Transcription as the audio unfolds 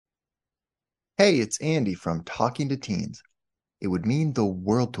Hey, it's Andy from Talking to Teens. It would mean the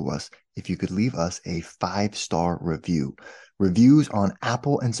world to us if you could leave us a 5-star review. Reviews on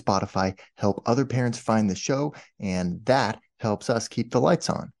Apple and Spotify help other parents find the show, and that helps us keep the lights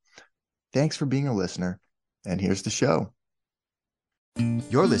on. Thanks for being a listener, and here's the show.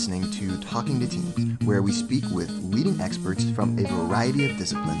 You're listening to Talking to Teens, where we speak with leading experts from a variety of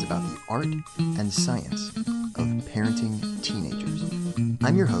disciplines about the art and science of parenting teenagers.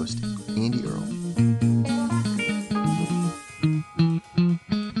 I'm your host, Andy Earle.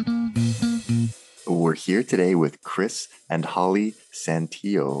 We're here today with Chris and Holly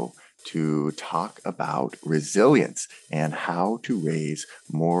Santillo to talk about resilience and how to raise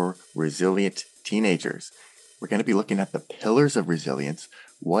more resilient teenagers. We're going to be looking at the pillars of resilience,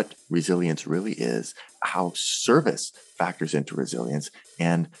 what resilience really is, how service factors into resilience,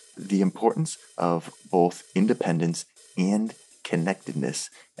 and the importance of both independence and connectedness,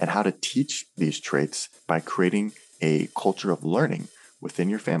 and how to teach these traits by creating a culture of learning within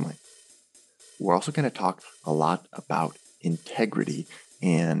your family. We're also going to talk a lot about integrity,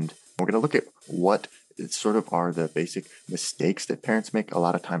 and we're going to look at what sort of are the basic mistakes that parents make a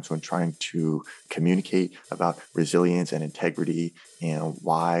lot of times when trying to communicate about resilience and integrity, and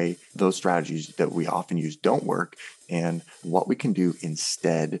why those strategies that we often use don't work and what we can do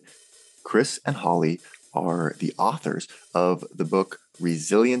instead. Chris and Holly are the authors of the book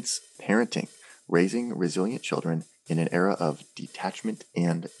Resilience Parenting: Raising Resilient Children in an Era of Detachment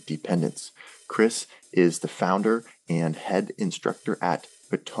and Dependence. Chris is the founder and head instructor at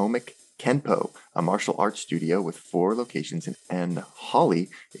Potomac Kenpo, a martial arts studio with 4 locations, and Holly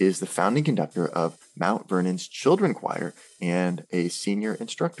is the founding conductor of Mount Vernon's Children Choir and a senior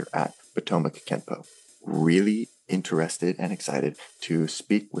instructor at Potomac Kenpo. Really interested and excited to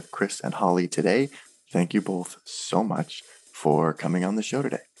speak with Chris and Holly today. Thank you both so much for coming on the show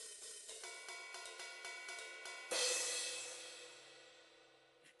today.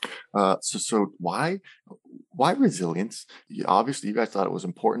 So why resilience? Obviously, you guys thought it was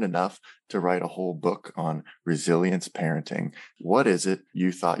important enough to write a whole book on resilience parenting. What is it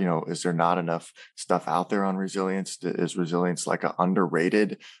you thought, is there not enough stuff out there on resilience? Is resilience like an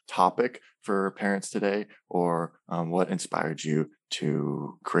underrated topic for parents today? Or what inspired you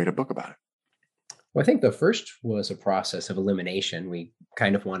to create a book about it? Well, I think the first was a process of elimination. We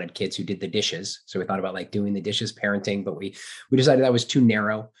kind of wanted kids who did the dishes. So we thought about like doing the dishes parenting, but we decided that was too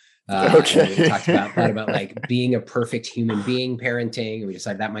narrow. And we thought about like being a perfect human being parenting. We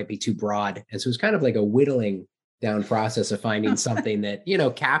decided that might be too broad. And so it's kind of like a whittling down process of finding something that,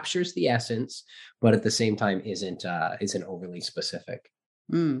 captures the essence, but at the same time isn't overly specific.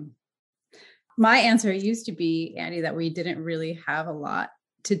 My answer used to be, Andy, that we didn't really have a lot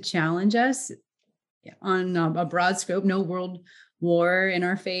to challenge us on a broad scope. No world war in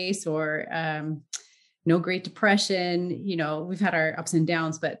our face, or no Great Depression. We've had our ups and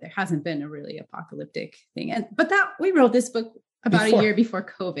downs, but there hasn't been a really apocalyptic thing. But we wrote this book about a year before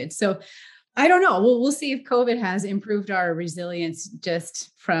COVID. So I don't know. We'll see if COVID has improved our resilience just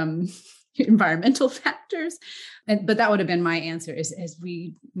from environmental factors. But that would have been my answer, is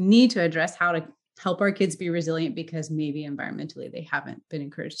we need to address how to help our kids be resilient, because maybe environmentally they haven't been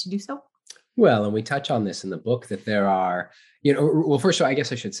encouraged to do so. Well, and we touch on this in the book that there are, first of all, I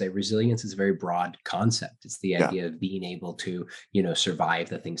guess I should say resilience is a very broad concept. It's the idea of being able to, survive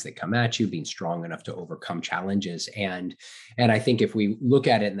the things that come at you, being strong enough to overcome challenges. And I think if we look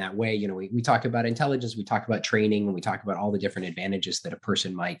at it in that way, we talk about intelligence, we talk about training, and we talk about all the different advantages that a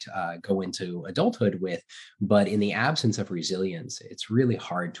person might go into adulthood with. But in the absence of resilience, it's really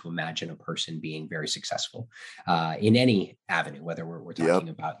hard to imagine a person being very successful in any avenue, whether we're talking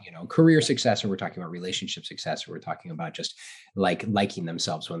about, career success, or we're talking about relationship success, or we're talking about just like liking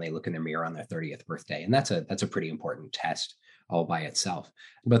themselves when they look in the mirror on their 30th birthday. And that's a pretty important test all by itself.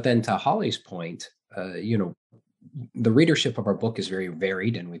 But then to Holly's point, the readership of our book is very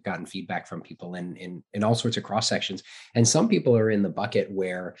varied, and we've gotten feedback from people in all sorts of cross sections. And some people are in the bucket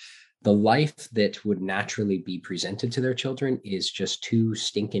where the life that would naturally be presented to their children is just too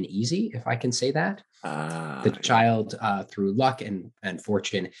stinking easy, if I can say that. The child, through luck and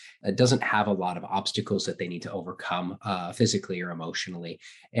fortune, doesn't have a lot of obstacles that they need to overcome physically or emotionally.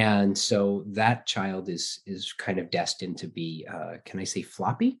 And so that child is kind of destined to be, can I say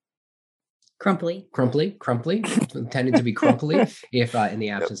floppy? Crumply, tending to be crumply if in the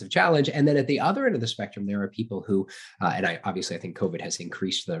absence of challenge. And then at the other end of the spectrum, there are people who, and I think COVID has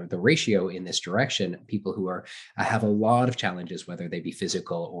increased the ratio in this direction, people who are have a lot of challenges, whether they be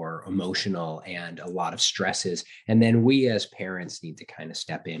physical or emotional, and a lot of stresses. And then we as parents need to kind of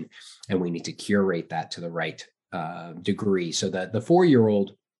step in, and we need to curate that to the right degree, so that the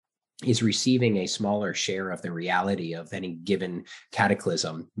 4-year-old is receiving a smaller share of the reality of any given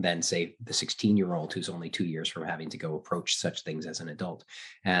cataclysm than, say, the 16-year-old who's only 2 years from having to go approach such things as an adult.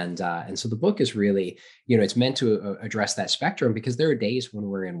 And so the book is really, it's meant to address that spectrum, because there are days when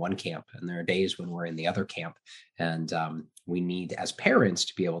we're in one camp and there are days when we're in the other camp. And we need, as parents,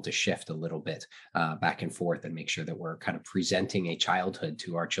 to be able to shift a little bit back and forth and make sure that we're kind of presenting a childhood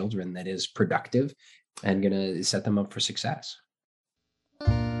to our children that is productive and going to set them up for success.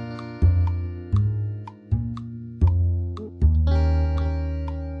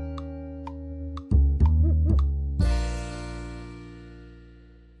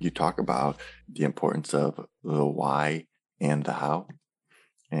 You talk about the importance of the why and the how.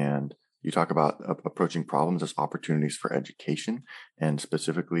 And you talk about approaching problems as opportunities for education, and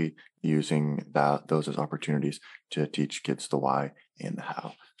specifically using those as opportunities to teach kids the why and the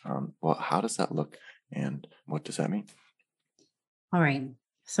how. Well, how does that look, and what does that mean? All right.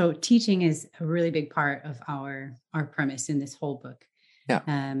 So teaching is a really big part of our premise in this whole book. Yeah.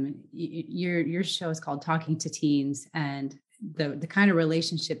 Your show is called Talking to Teens, and the kind of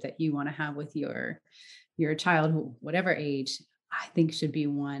relationship that you want to have with your child, whatever age, I think should be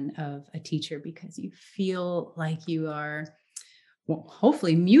one of a teacher, because you feel like you are, well,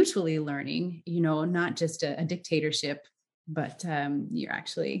 hopefully mutually learning, not just a dictatorship, but you're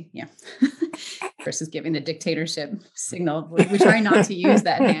actually, Chris is giving the dictatorship signal. We try not to use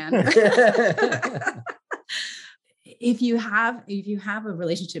that hand. If you have a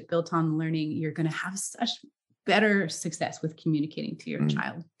relationship built on learning, you're going to have such better success with communicating to your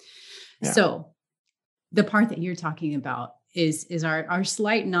child. Yeah. So the part that you're talking about is our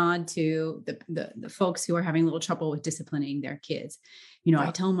slight nod to the folks who are having a little trouble with disciplining their kids.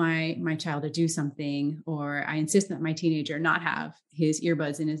 I tell my child to do something, or I insist that my teenager not have his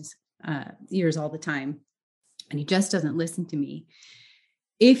earbuds in his ears all the time, and he just doesn't listen to me.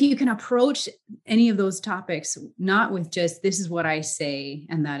 If you can approach any of those topics, not with just, this is what I say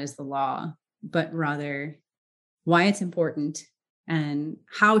and that is the law, but rather why it's important and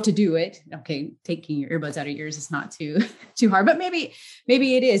how to do it. Okay, taking your earbuds out of your ears is not too hard, but maybe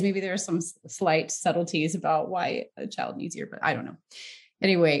it is. Maybe there are some slight subtleties about why a child needs earbuds. I don't know.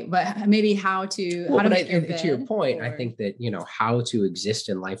 Anyway, but maybe how to to your point, I think that how to exist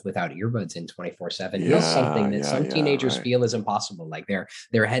in life without earbuds in 24/7 is something that some teenagers feel is impossible. Like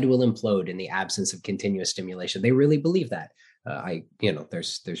their head will implode in the absence of continuous stimulation. They really believe that.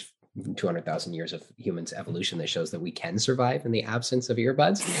 There's 200,000 years of humans evolution that shows that we can survive in the absence of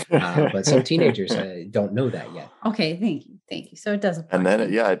earbuds, but some teenagers don't know that yet. Okay, thank you. So it doesn't. And then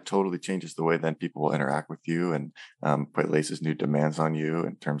it totally changes the way then people will interact with you, and places new demands on you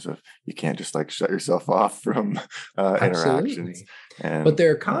in terms of you can't just like shut yourself off from interactions. But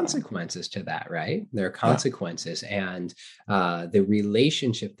there are consequences to that, right? There are consequences, and the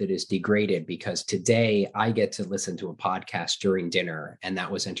relationship that is degraded because today I get to listen to a podcast during dinner, and that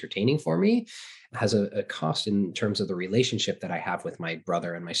was entertaining for me, has a cost in terms of the relationship that I have with my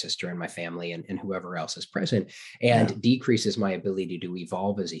brother and my sister and my family and whoever else is present, and decreases my ability to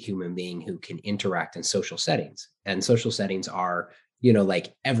evolve as a human being who can interact in social settings. And social settings are,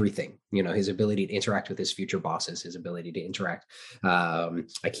 like everything, his ability to interact with his future bosses, his ability to interact.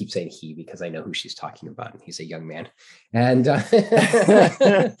 I keep saying he because I know who she's talking about, and he's a young man. And but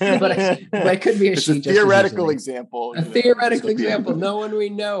it could be it's a theoretical example. A theoretical example. No one we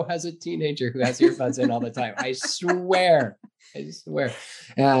know has a teenager who has earbuds in all the time. I swear.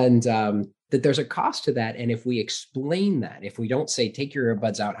 And that there's a cost to that. And if we explain that, if we don't say, take your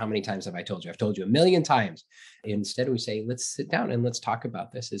earbuds out, how many times have I told you? I've told you 1,000,000 times. Instead, we say, let's sit down and let's talk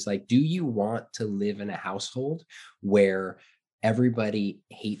about this. It's like, do you want to live in a household where everybody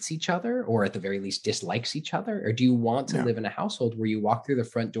hates each other, or at the very least dislikes each other? Or do you want to live in a household where you walk through the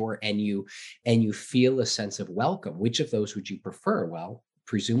front door and you feel a sense of welcome? Which of those would you prefer? Well,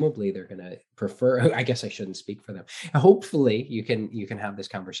 presumably they're going to prefer, I guess I shouldn't speak for them. Hopefully you can have this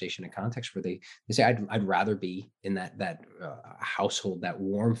conversation in context where they say, I'd rather be in that household, that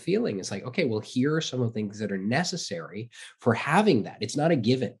warm feeling. It's like, okay, well, here are some of the things that are necessary for having that. It's not a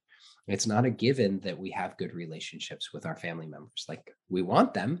given. It's not a given that we have good relationships with our family members. Like, we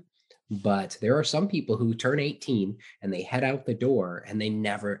want them, but there are some people who turn 18 and they head out the door and they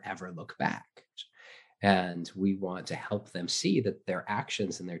never, ever look back. And we want to help them see that their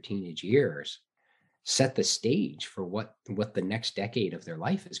actions in their teenage years set the stage for what the next decade of their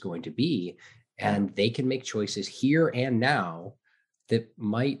life is going to be. And they can make choices here and now that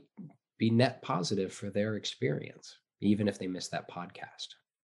might be net positive for their experience, even if they miss that podcast.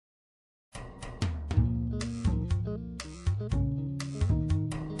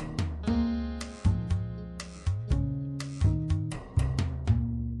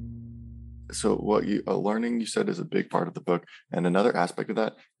 So what you learning, you said, is a big part of the book, and another aspect of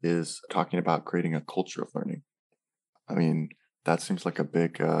that is talking about creating a culture of learning. I mean, that seems like a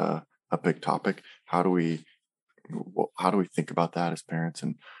big topic. How do we think about that as parents,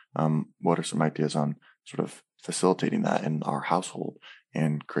 and what are some ideas on sort of facilitating that in our household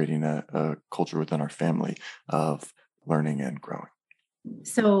and creating a culture within our family of learning and growing?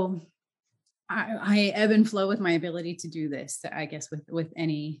 So I ebb and flow with my ability to do this, I guess, with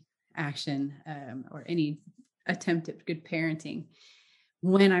any action or any attempt at good parenting.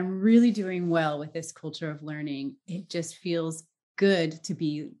 When I'm really doing well with this culture of learning, it just feels good to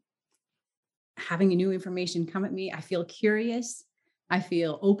be having new information come at me. I feel curious. I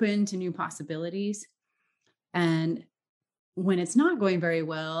feel open to new possibilities. And when it's not going very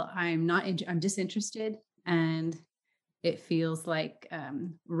well, I'm disinterested, and it feels like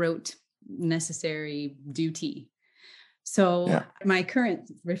rote necessary duty. So Yeah. my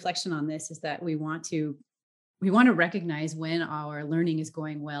current reflection on this is that we want to recognize when our learning is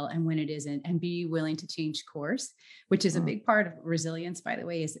going well and when it isn't, and be willing to change course, which is a big part of resilience, by the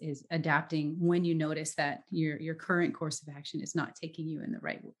way, is adapting when you notice that your current course of action is not taking you in the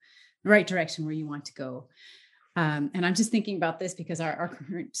right direction where you want to go. And I'm just thinking about this because our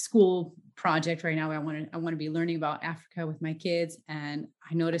current school project right now, I want to be learning about Africa with my kids. And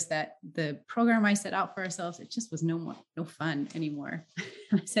I noticed that the program I set out for ourselves, it just was no fun anymore.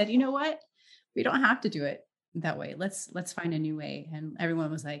 I said, you know what? We don't have to do it that way. Let's find a new way. And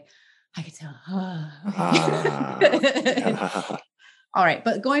everyone was like, I could tell. Yeah. All right.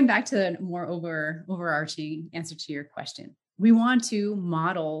 But going back to the more overarching answer to your question, we want to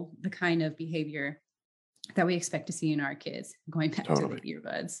model the kind of behavior that we expect to see in our kids, going back to the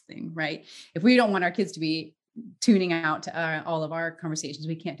earbuds thing, right? If we don't want our kids to be tuning out to all of our conversations,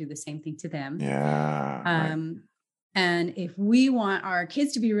 we can't do the same thing to them. Yeah. Right. And if we want our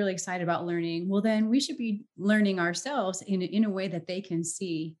kids to be really excited about learning, well, then we should be learning ourselves in a way that they can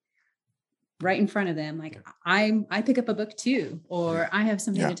see right in front of them. Like I pick up a book too, or I have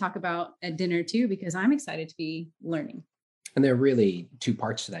something to talk about at dinner too, because I'm excited to be learning. And there are really two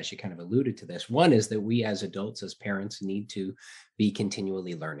parts to that. She kind of alluded to this. One is that we as adults, as parents, need to be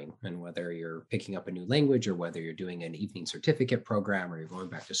continually learning. And whether you're picking up a new language, or whether you're doing an evening certificate program, or you're going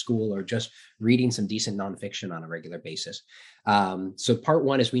back to school, or just reading some decent nonfiction on a regular basis. So part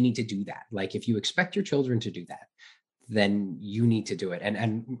one is we need to do that. Like if you expect your children to do that, then you need to do it.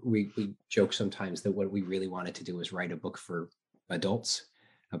 And we joke sometimes that what we really wanted to do was write a book for adults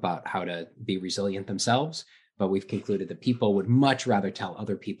about how to be resilient themselves. But we've concluded that people would much rather tell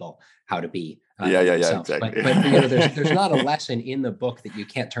other people how to be themselves. Exactly. But you know, there's not a lesson in the book that you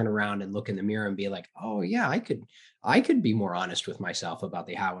can't turn around and look in the mirror and be like, oh yeah, I could be more honest with myself about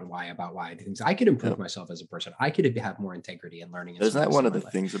the how and why about why I do things. I could improve myself as a person. I could have more integrity in learning. Isn't that one of the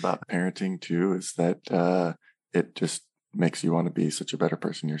things about parenting too? Is that it just makes you want to be such a better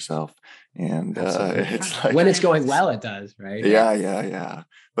person yourself. And it's like when it's going well, it does, right? Yeah.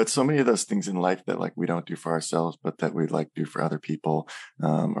 But so many of those things in life that like we don't do for ourselves, but that we like do for other people,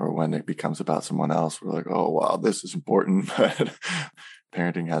 or when it becomes about someone else, we're like, oh wow, this is important. But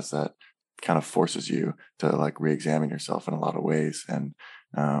parenting has that, kind of forces you to like re-examine yourself in a lot of ways and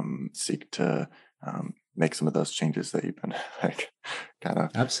seek to make some of those changes that you've been like kind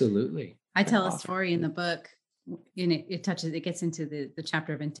of. Absolutely. I tell a story in the book. It gets into the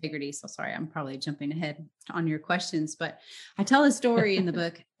chapter of integrity. So sorry, I'm probably jumping ahead on your questions, but I tell a story in the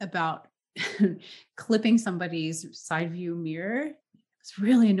book about clipping somebody's side view mirror. It's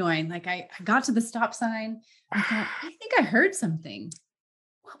really annoying. Like I got to the stop sign. I thought, I think I heard something.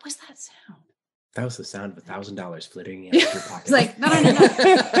 What was that sound? That was the sound of $1,000 flitting in your pocket. It's like, no.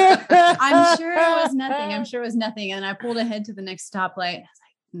 I'm sure it was nothing. And I pulled ahead to the next stoplight. I was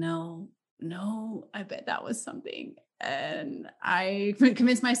like, no, I bet that was something. And I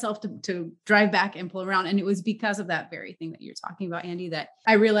convinced myself to drive back and pull around. And it was because of that very thing that you're talking about, Andy, that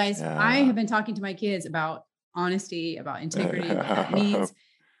I realized I have been talking to my kids about honesty, about integrity, what that means.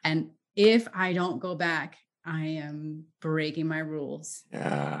 And if I don't go back, I am breaking my rules.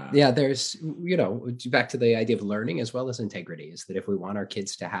 Yeah. There's, back to the idea of learning as well as integrity, is that if we want our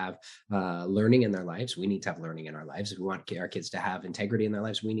kids to have learning in their lives, we need to have learning in our lives. If we want our kids to have integrity in their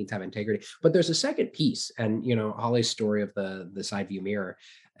lives, we need to have integrity. But there's a second piece. And, Holly's story of the side view mirror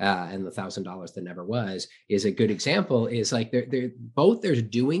and the $1,000 that never was is a good example. Is like they're both, there's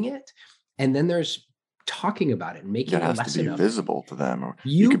doing it, and then there's talking about it and making it has a lesson to be visible to them. Or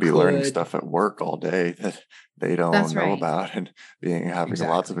you could be learning stuff at work all day that they don't know about, and having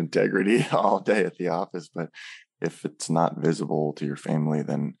lots of integrity all day at the office. But if it's not visible to your family,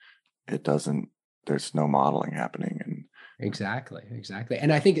 then there's no modeling happening. And Exactly.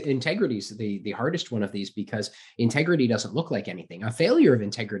 And I think integrity is the hardest one of these, because integrity doesn't look like anything. A failure of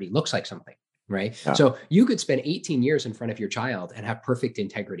integrity looks like something, right? Yeah. So you could spend 18 years in front of your child and have perfect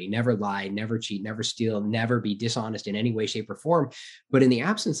integrity, never lie, never cheat, never steal, never be dishonest in any way, shape, or form. But in the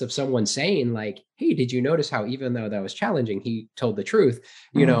absence of someone saying like, hey, did you notice how even though that was challenging, he told the truth,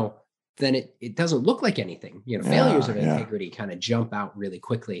 then it doesn't look like anything. Failures of integrity kind of jump out really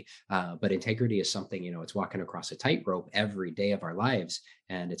quickly. But integrity is something, it's walking across a tightrope every day of our lives.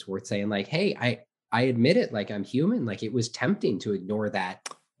 And it's worth saying like, hey, I admit it, like I'm human. Like it was tempting to ignore that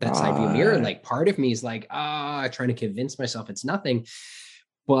side view mirror. Like part of me is like, trying to convince myself it's nothing.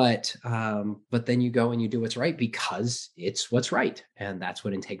 But then you go and you do what's right because it's what's right. And that's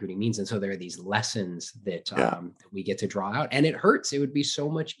what integrity means. And so there are these lessons that we get to draw out, and it hurts. It would be so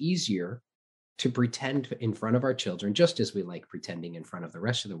much easier to pretend in front of our children, just as we like pretending in front of the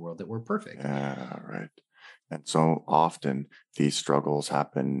rest of the world that we're perfect. Yeah, right. And so often these struggles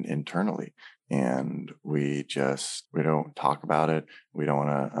happen internally, and we don't talk about it. We don't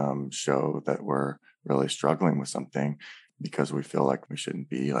want to show that we're really struggling with something, because we feel like we shouldn't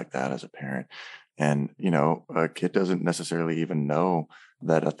be like that as a parent. And, a kid doesn't necessarily even know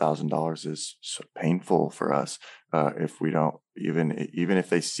that $1,000 is so painful for us. If we don't, even if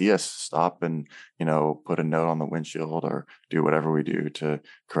they see us stop and, put a note on the windshield or do whatever we do to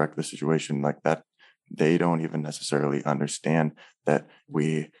correct the situation like that, they don't even necessarily understand that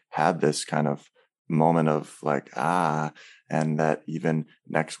we had this kind of moment of like, and that even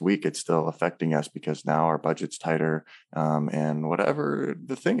next week it's still affecting us because now our budget's tighter, and whatever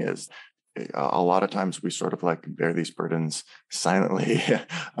the thing is. A lot of times we sort of like bear these burdens silently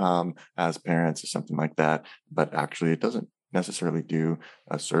as parents or something like that, but actually it doesn't necessarily do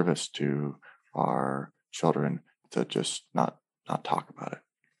a service to our children to just not talk about it.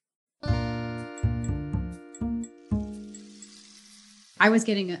 I was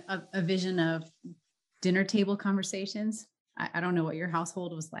getting a vision of dinner table conversations. I don't know what your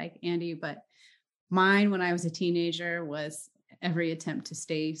household was like, Andy, but mine when I was a teenager was every attempt to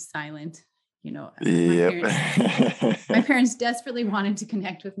stay silent. My parents desperately wanted to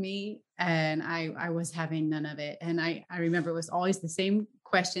connect with me, and I was having none of it. And I remember it was always the same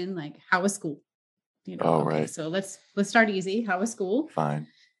question, like, how was school? Right. So let's start easy. How was school? Fine.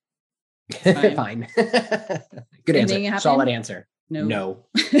 Fine. Good answer. Solid answer. No.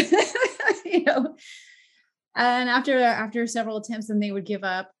 And after several attempts, then they would give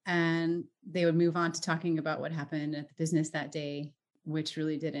up and they would move on to talking about what happened at the business that day, which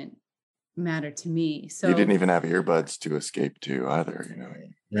really didn't matter to me. So you didn't even have earbuds to escape to either,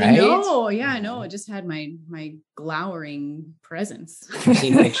 Right? No, yeah, no. I just had my glowering presence.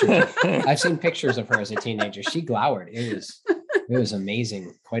 I've seen pictures of her as a teenager. She glowered. It was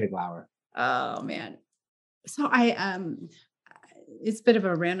amazing. Quite a glower. Oh man. So it's a bit of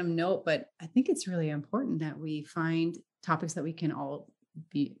a random note, but I think it's really important that we find topics that we can all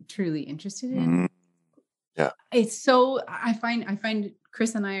be truly interested in. Mm-hmm. Yeah. It's so, I find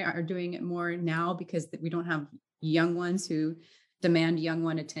Chris and I are doing it more now because we don't have young ones who demand young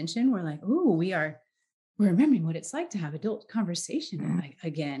one attention. We're like, we're remembering what it's like to have adult conversation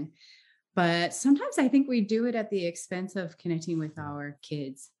again. But sometimes I think we do it at the expense of connecting with our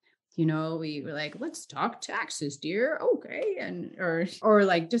kids. We were like, let's talk taxes, dear. Okay. And, or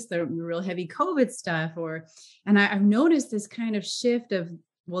like just the real heavy COVID stuff, and I've noticed this kind of shift of,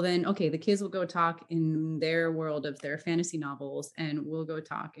 well, then, okay, the kids will go talk in their world of their fantasy novels, and we'll go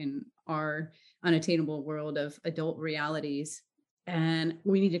talk in our unattainable world of adult realities. And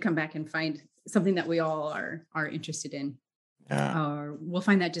we need to come back and find something that we all are interested in. Yeah. Or we'll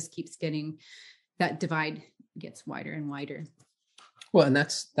find that just keeps that divide gets wider and wider. Well, and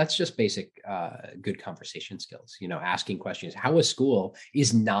that's just basic good conversation skills. Asking questions. How was school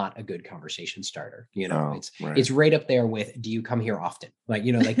is not a good conversation starter. It's right up there with, do you come here often? Like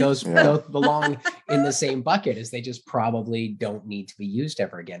those both belong in the same bucket, as they just probably don't need to be used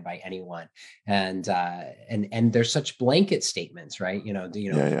ever again by anyone. And there's such blanket statements, right?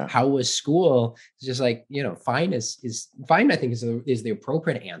 How was school? It's just like, fine is fine, I think is the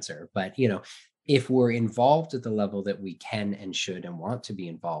appropriate answer. But if we're involved at the level that we can and should and want to be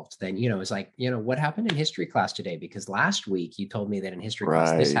involved, then, it's like, what happened in history class today? Because last week you told me that in history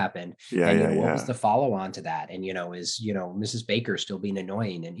class this happened. What was the follow on to that? And, is, Mrs. Baker still being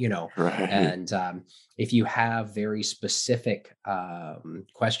annoying? And, and if you have very specific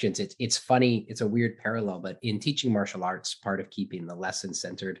questions, it's funny. It's a weird parallel, but in teaching martial arts, part of keeping the lesson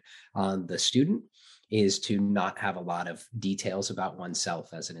centered on the student is to not have a lot of details about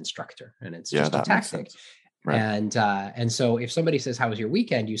oneself as an instructor. And it's just a tactic. Right. And so if somebody says, how was your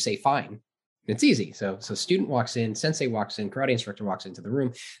weekend? You say, fine. It's easy. So student walks in, sensei walks in, karate instructor walks into the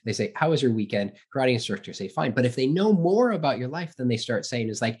room. They say, how was your weekend? Karate instructor say, fine. But if they know more about your life, then they start saying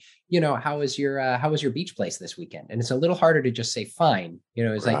is like, how was your beach place this weekend? And it's a little harder to just say fine.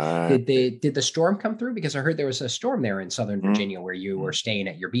 It's like, did the storm come through? Because I heard there was a storm there in Southern Virginia where you were staying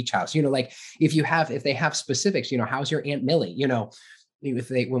at your beach house. Like if they have specifics, how's your Aunt Millie?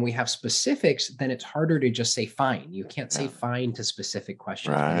 When we have specifics, then it's harder to just say fine. You can't say fine to specific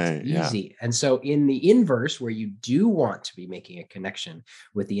questions, but it's easy. Yeah. And so in the inverse, where you do want to be making a connection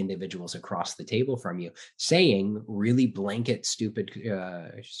with the individuals across the table from you, saying really blanket, stupid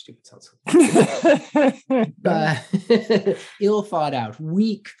sounds ill thought out,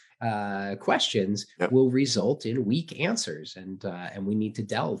 weak questions will result in weak answers. And we need to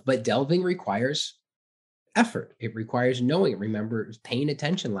delve, but delving requires effort. It requires knowing. Remember paying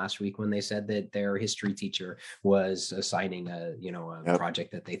attention last week when they said that their history teacher was assigning a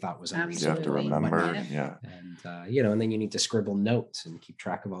project that they thought was unreasonable. You have to remember. And then you need to scribble notes and keep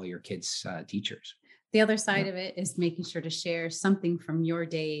track of all your kids' teachers. The other side of it is making sure to share something from your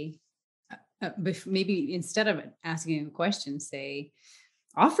day. Maybe instead of asking a question, say,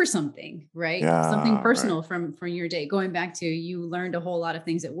 offer something, right? Something personal from your day. Going back to, you learned a whole lot of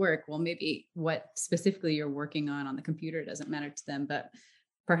things at work. Well, maybe what specifically you're working on the computer doesn't matter to them, but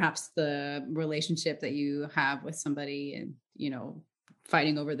perhaps the relationship that you have with somebody and,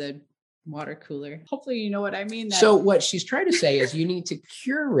 fighting over the water cooler. Hopefully, you know what I mean. So what she's trying to say is you need to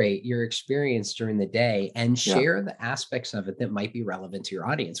curate your experience during the day and share the aspects of it that might be relevant to your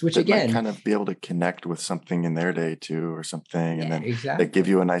audience, which again, kind of be able to connect with something in their day too, or something. And then they give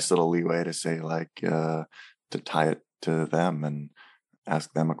you a nice little leeway to say to tie it to them and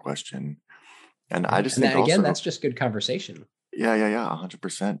ask them a question. And I just think again, that's just good conversation. Yeah.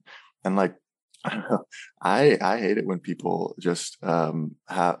 100%. And I don't know. I hate it when people just don't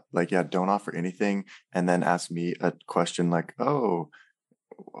offer anything and then ask me a question like, oh,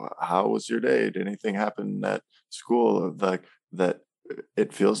 how was your day? Did anything happen at school? Like that,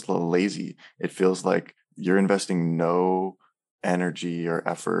 it feels a little lazy. It feels like you're investing no energy or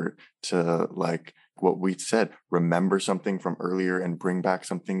effort to what we said, remember something from earlier and bring back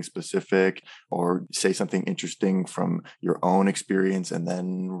something specific, or say something interesting from your own experience and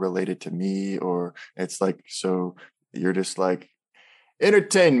then relate it to me. Or it's so you're just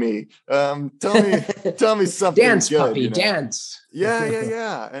entertain me. Tell me something. Dance, good, puppy, dance.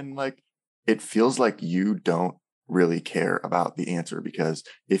 Yeah. And it feels like you don't really care about the answer, because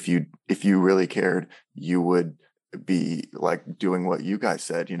if you really cared, you would be doing what you guys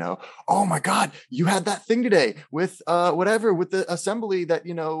said, oh my God, you had that thing today with with the assembly that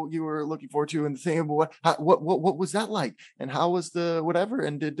you were looking forward to, and the thing, what was that like, and how was the whatever,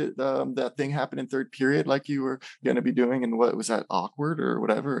 and did that thing happen in third period like you were going to be doing, and what was that awkward or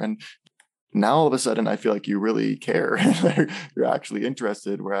whatever. And now all of a sudden I feel like you really care. You're actually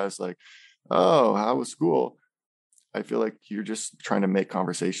interested, whereas oh, how was school? I feel like you're just trying to make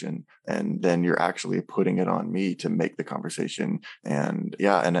conversation, and then you're actually putting it on me to make the conversation. And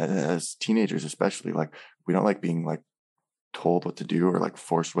and as teenagers, especially, we don't like being told what to do or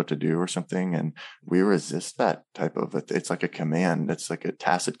forced what to do or something. And we resist that type of it's like a command. It's like a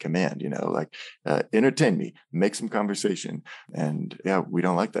tacit command, entertain me, make some conversation. And we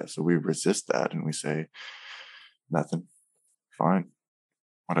don't like that. So we resist that and we say, nothing, fine,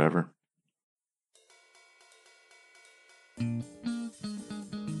 whatever.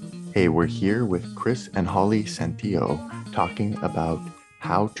 Hey, we're here with Chris and Holly Santillo talking about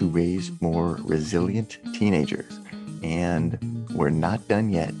how to raise more resilient teenagers. And we're not done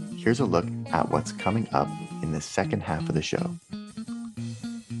yet. Here's a look at what's coming up in the second half of the show.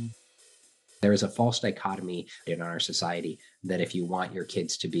 There is a false dichotomy in our society that if you want your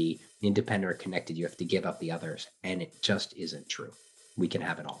kids to be independent or connected, you have to give up the others. And it just isn't true. We can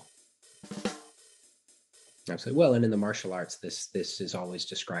have it all. Absolutely. Well, and in the martial arts, this is always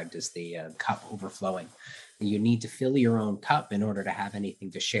described as the cup overflowing. You need to fill your own cup in order to have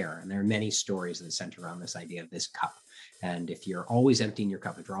anything to share. And there are many stories that center around this idea of this cup. And if you're always emptying your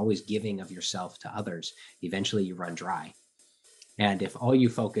cup, if you're always giving of yourself to others, eventually you run dry. And if all you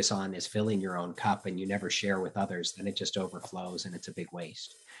focus on is filling your own cup and you never share with others, then it just overflows and it's a big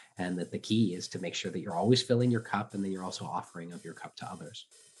waste. And that the key is to make sure that you're always filling your cup, and then you're also offering of your cup to others.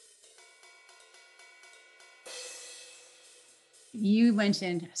 You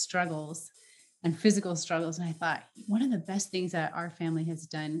mentioned struggles and physical struggles. And I thought one of the best things that our family has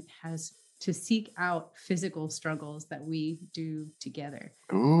done has to seek out physical struggles that we do together.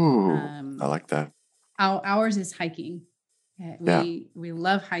 Ooh, I like that. Ours is hiking. We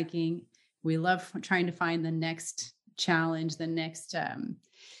love hiking. We love trying to find the next challenge, the next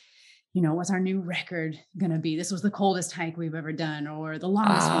what's our new record going to be? This was the coldest hike we've ever done, or the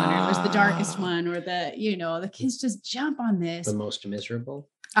longest one, or it was the darkest one, or the kids just jump on this. The most miserable.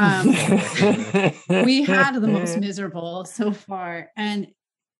 We had the most miserable so far. And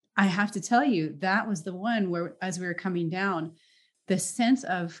I have to tell you, that was the one where, as we were coming down, the sense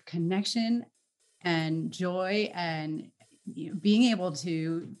of connection and joy and being able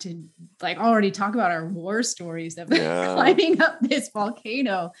to like already talk about our war stories of climbing up this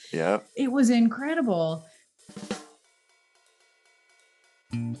volcano. Yeah. It was incredible.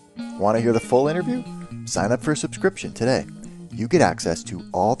 Want to hear the full interview? Sign up for a subscription today. You get access to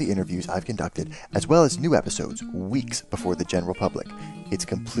all the interviews I've conducted, as well as new episodes weeks before the general public. It's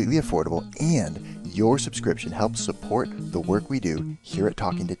completely affordable, and your subscription helps support the work we do here at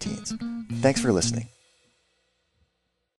Talking to Teens. Thanks for listening.